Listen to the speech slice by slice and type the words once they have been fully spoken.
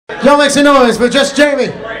Don't make some noise, but just Jamie.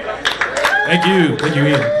 Thank you,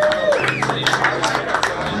 Ian.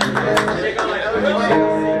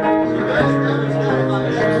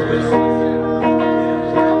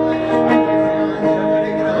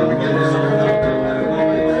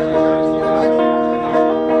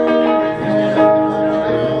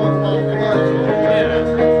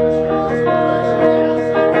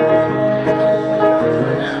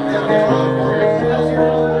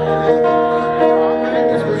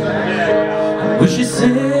 Wish you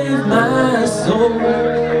saved my soul.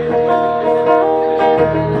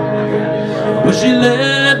 Wish you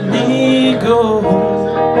let me go.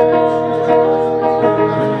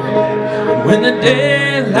 When the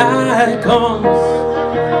daylight comes,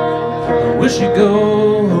 I wish you'd go.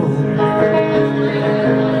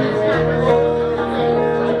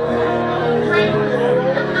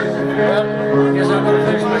 Guess I'm gonna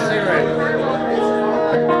finish my cigarette.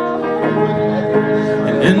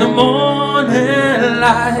 And in the morning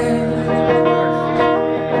light,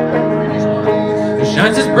 it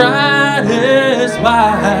shines as bright as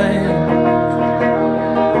white.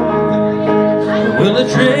 Will a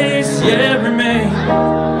trace yet remain?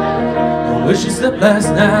 I wish you slept last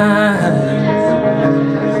night.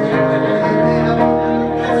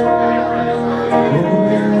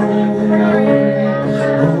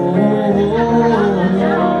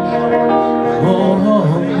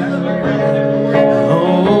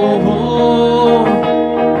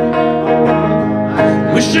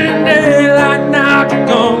 Wishing daylight now to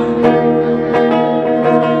come.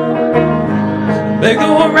 Beg the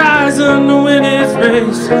horizon to win its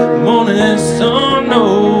race. Morning sun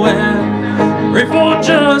nowhere. Pray for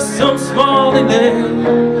just some small delay.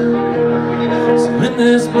 So in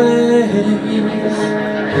this place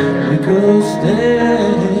we could stay.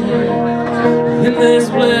 In this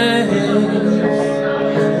place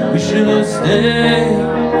we should stay.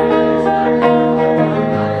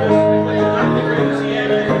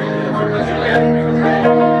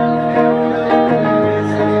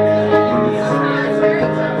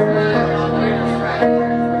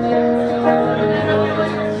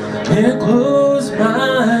 Can't close my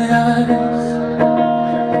eyes,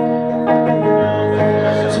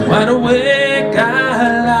 so wide awake I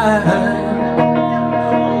lie.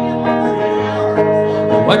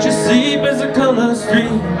 Watch you sleep as the colors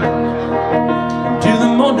stream to the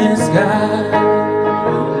morning sky.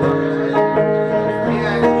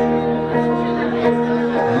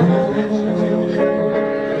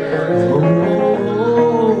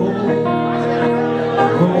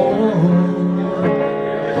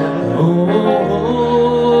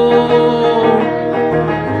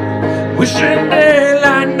 Wishing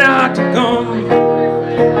daylight not to come.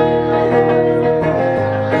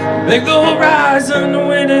 Beg the horizon to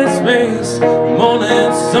win its race.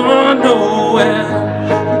 Morning sun nowhere.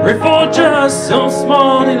 Pray for just some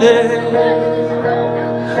small delay.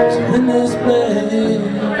 So in this place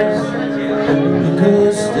we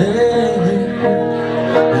could stay.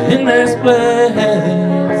 In this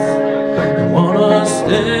place I wanna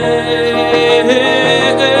stay.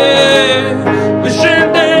 Wishing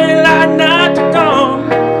daylight not to come.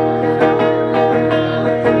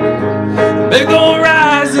 Beg the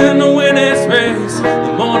horizon to win its race.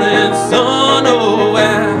 The morning sun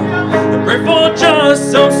nowhere. I pray for just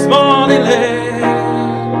some small delay.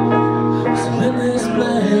 So in this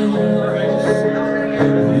place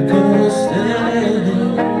we could stay.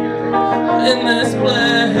 In this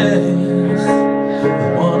place I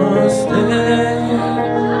wanna stay.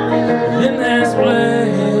 In this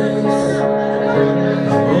place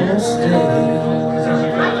I will stay.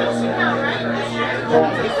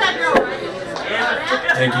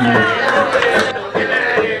 Thank you.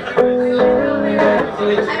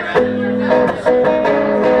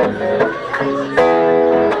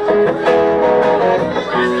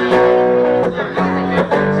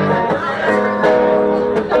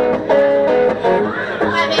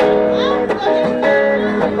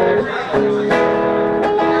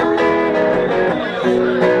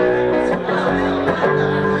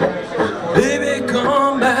 Baby,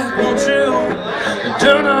 come back, won't you?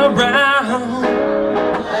 Turn around,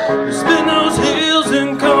 spin those heels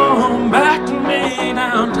and come back to me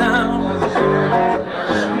downtown.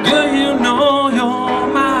 Girl, you know you're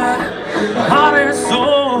my heart and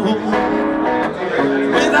soul.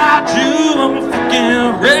 Without you, I'm a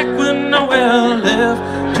freaking wreck with nowhere left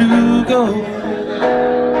to go.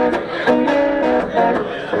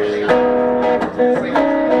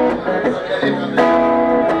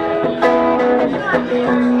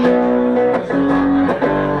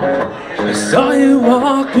 I saw you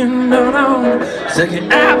walking down on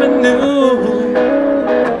 2nd Avenue.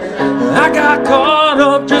 I got caught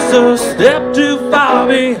up just just a step too far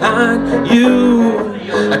behind you.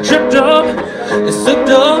 I tripped up and slipped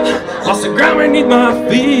up, lost the ground beneath my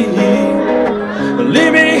feet.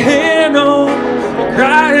 Leave me here, no,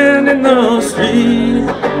 crying in the street.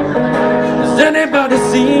 Has anybody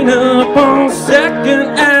seen up on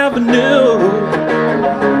 2nd Avenue?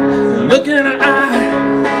 Look in her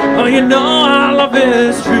eye, oh, you know our love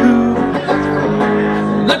is true.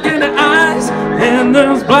 Look in her eyes, and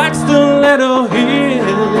those black stiletto heels.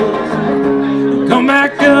 Come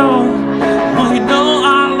back, girl, oh, you know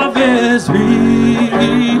our love is real.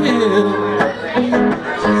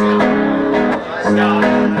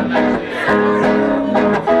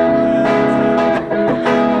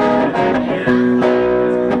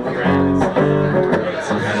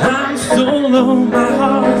 I'm so low, my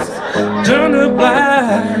heart's turned to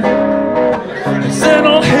black.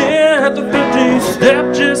 Settle here at the 50th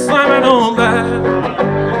step, just slamming on back.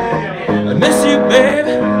 I miss you,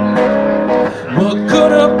 baby. What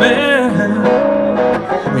could have been?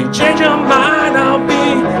 When you change your mind, I'll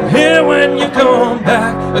be here when you come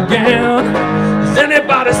back again. Has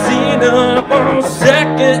anybody seen up on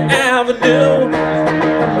 2nd Avenue?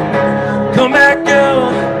 Come back,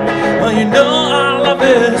 girl, well, you know our love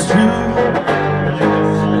is true.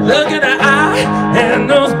 Look in her eye and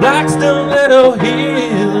those black stiletto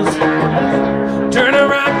heels. Turn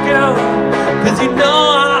around, girl, cause you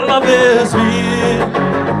know our love is real.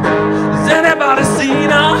 Has anybody seen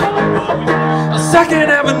her on 2nd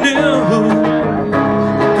Avenue?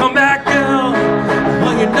 Come back, girl,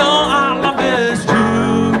 well, you know our love is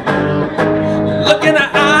true. Look in her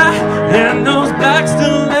eye and those black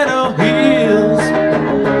stiletto heels.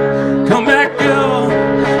 Come back, girl,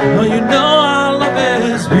 well, you know our love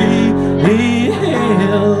is real.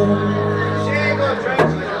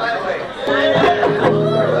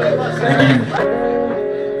 Thank you.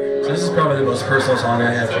 So this is probably the most personal song I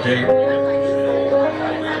have to date.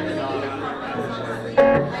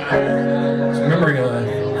 I was remembering a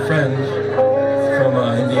friend from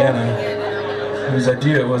Indiana whose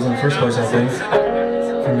idea it was in the first place, I think,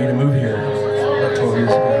 for me to move here about 12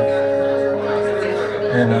 years ago.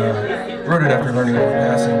 And wrote it after learning of her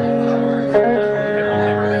passing.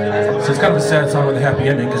 So it's kind of a sad song with a happy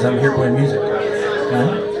ending because I'm here playing music. You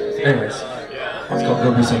know? Anyways, it's called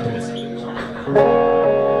Go Be Something.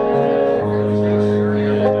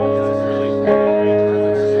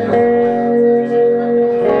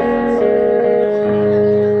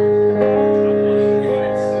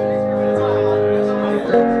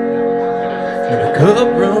 The cup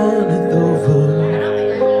runneth over,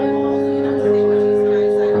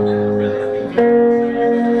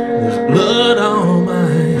 there's blood on my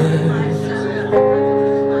hands.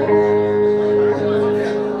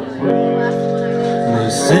 They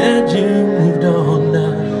said you moved on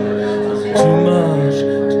now, too much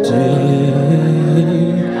to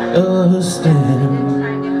take a stand.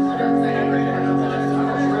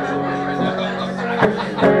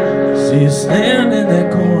 See you stand in that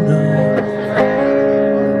corner,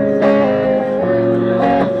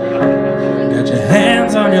 got your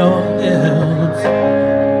hands on your hips.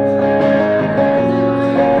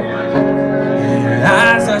 In your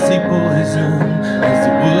eyes I see poison as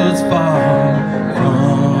the words fall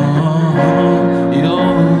from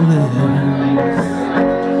your lips.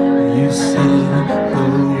 You say go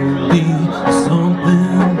be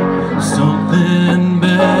something, something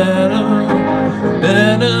better,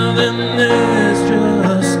 better than this,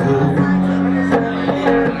 just go.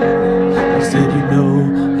 You said you know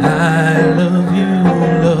I love you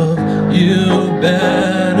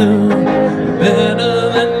better, better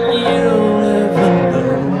than you'll ever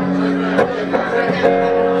know.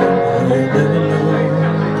 You'll never know.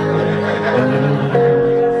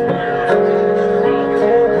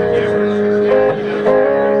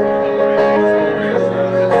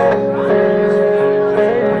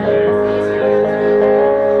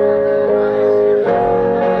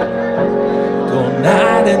 Go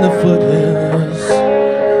night in the foothills,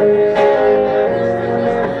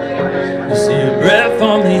 you see your breath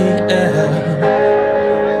on the air,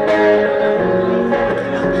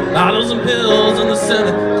 bottles and pills in the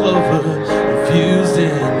scented clover infused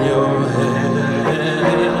in your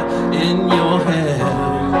hair, in your hair.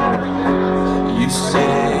 You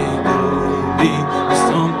say go be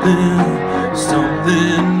something,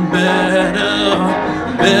 something better,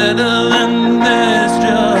 better than this,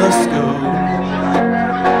 just go.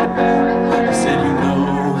 You said you know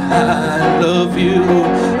I love you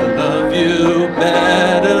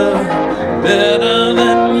better, better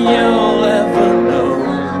than you'll ever know.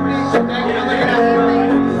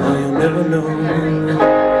 Oh, you'll never know.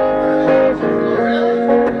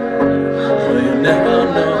 Oh, you'll never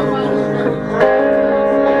know.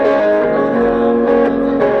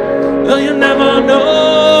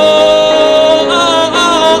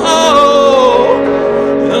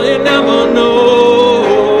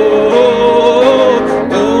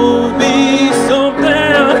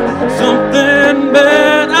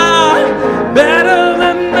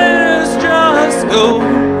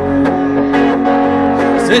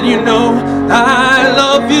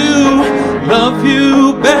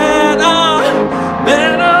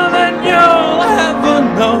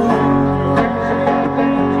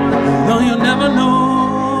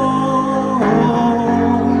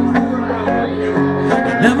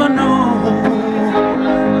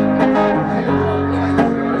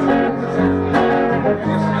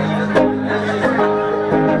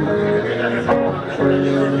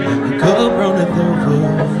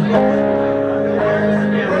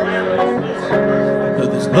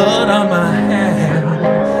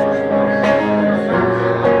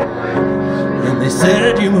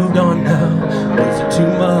 said you moved on now. Was it too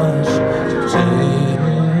much to take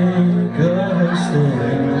a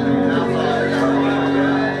stand?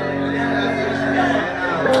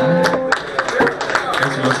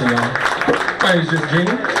 Thanks for listening, y'all. My name's just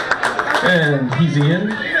Jamie, and he's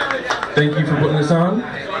Ian. Thank you for putting this on.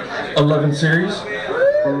 11 series.